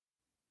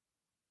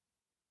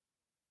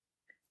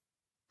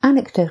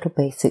Anecdotal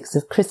Basics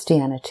of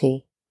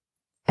Christianity,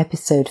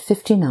 Episode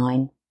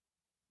 59,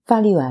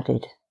 Value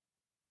Added.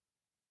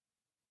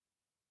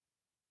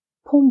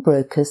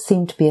 Pawnbrokers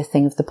seem to be a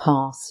thing of the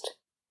past.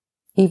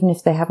 Even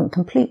if they haven't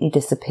completely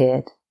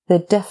disappeared, they're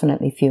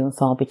definitely few and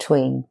far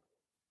between.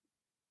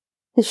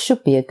 This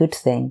should be a good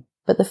thing,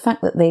 but the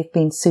fact that they've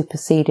been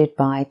superseded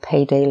by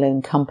payday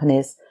loan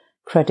companies,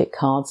 credit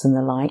cards and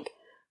the like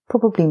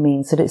probably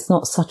means that it's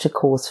not such a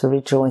cause for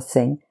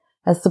rejoicing,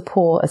 as the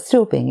poor are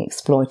still being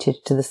exploited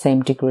to the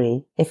same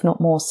degree, if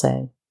not more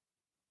so.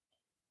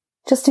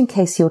 Just in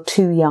case you're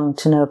too young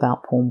to know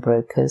about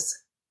pawnbrokers,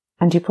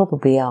 and you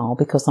probably are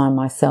because I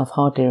myself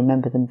hardly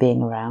remember them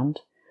being around,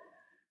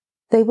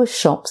 they were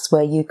shops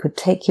where you could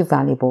take your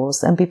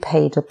valuables and be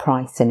paid a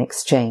price in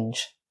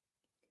exchange,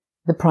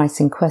 the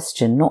price in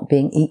question not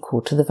being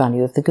equal to the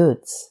value of the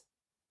goods.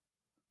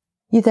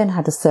 You then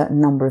had a certain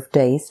number of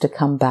days to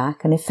come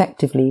back and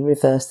effectively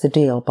reverse the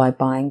deal by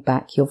buying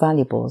back your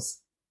valuables.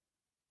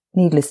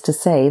 Needless to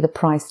say, the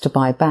price to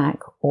buy back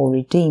or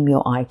redeem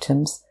your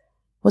items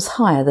was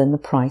higher than the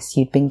price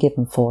you'd been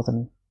given for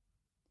them.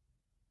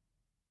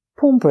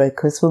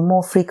 Pawnbrokers were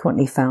more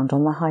frequently found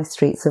on the high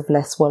streets of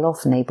less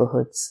well-off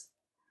neighbourhoods.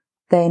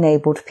 They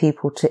enabled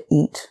people to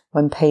eat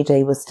when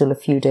payday was still a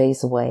few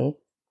days away.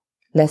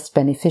 Less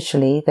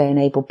beneficially, they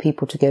enabled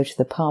people to go to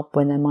the pub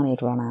when their money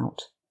had run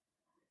out.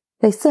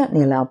 They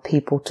certainly allowed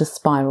people to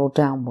spiral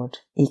downward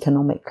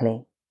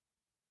economically.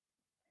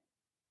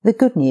 The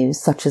good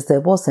news, such as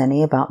there was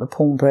any about the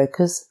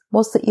pawnbrokers,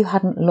 was that you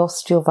hadn't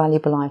lost your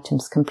valuable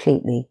items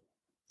completely.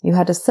 You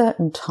had a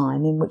certain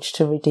time in which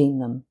to redeem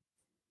them.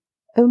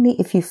 Only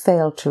if you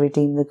failed to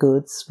redeem the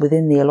goods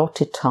within the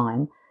allotted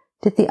time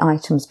did the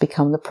items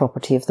become the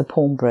property of the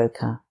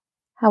pawnbroker.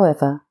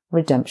 However,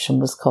 redemption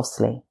was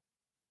costly.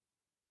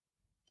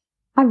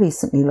 I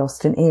recently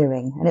lost an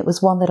earring, and it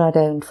was one that I'd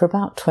owned for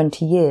about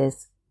 20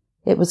 years.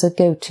 It was a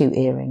go-to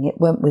earring.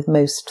 It went with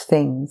most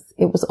things.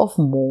 It was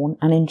often worn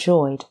and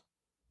enjoyed.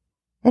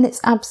 In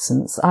its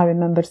absence, I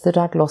remembered that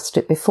I'd lost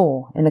it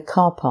before in a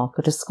car park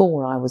at a school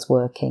where I was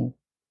working.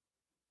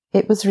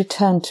 It was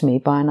returned to me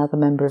by another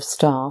member of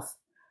staff,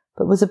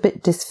 but was a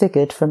bit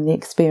disfigured from the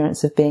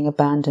experience of being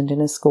abandoned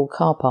in a school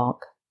car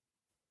park.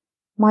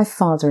 My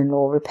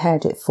father-in-law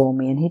repaired it for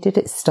me, and he did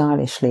it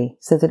stylishly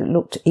so that it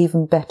looked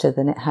even better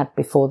than it had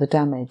before the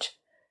damage.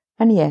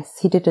 And yes,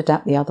 he did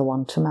adapt the other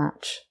one to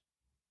match.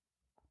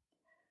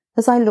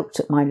 As I looked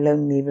at my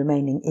lonely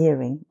remaining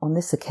earring on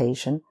this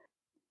occasion,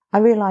 I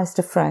realised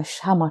afresh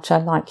how much I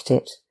liked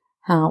it,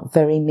 how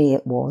very me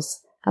it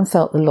was, and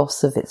felt the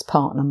loss of its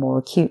partner more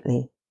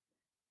acutely.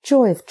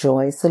 Joy of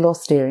joys, the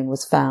lost earring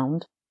was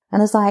found,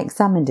 and as I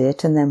examined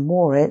it and then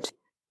wore it,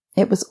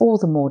 it was all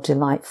the more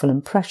delightful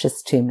and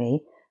precious to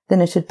me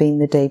than it had been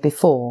the day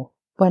before,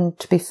 when,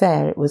 to be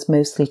fair, it was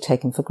mostly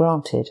taken for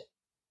granted.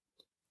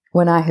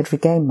 When I had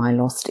regained my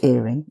lost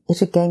earring, it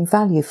had gained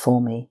value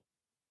for me.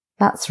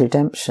 That's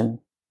redemption.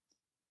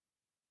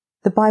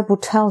 The Bible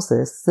tells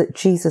us that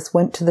Jesus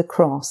went to the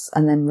cross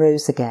and then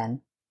rose again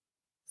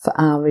for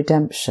our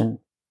redemption.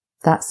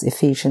 That's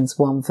Ephesians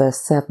 1 verse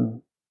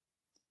 7.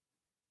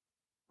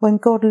 When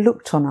God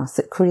looked on us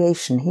at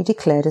creation, he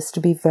declared us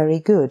to be very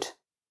good.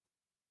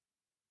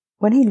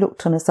 When he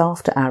looked on us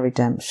after our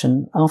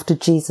redemption, after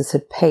Jesus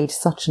had paid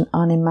such an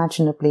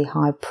unimaginably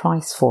high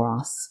price for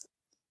us,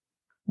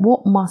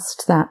 what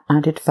must that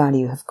added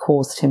value have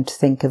caused him to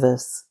think of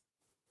us?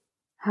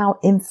 How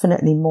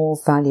infinitely more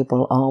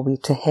valuable are we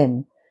to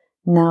him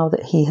now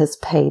that he has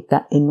paid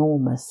that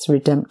enormous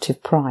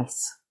redemptive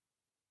price?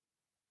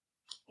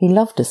 He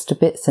loved us to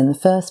bits in the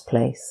first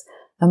place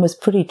and was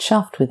pretty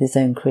chuffed with his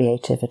own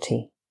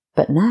creativity.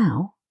 But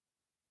now?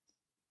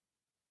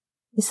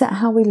 Is that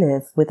how we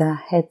live, with our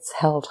heads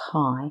held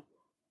high,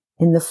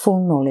 in the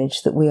full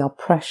knowledge that we are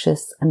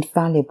precious and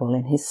valuable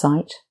in his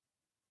sight?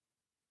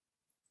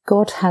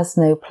 God has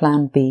no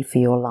plan B for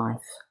your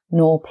life,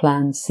 nor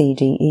plan C,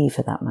 D, E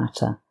for that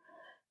matter.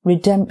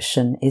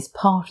 Redemption is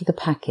part of the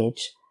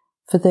package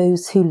for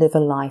those who live a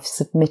life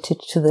submitted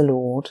to the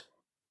Lord,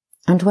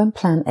 and when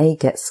plan A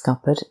gets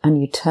scuppered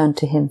and you turn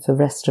to him for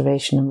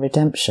restoration and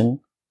redemption,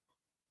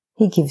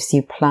 he gives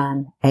you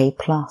plan A+.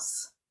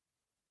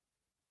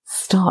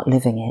 Start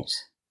living it.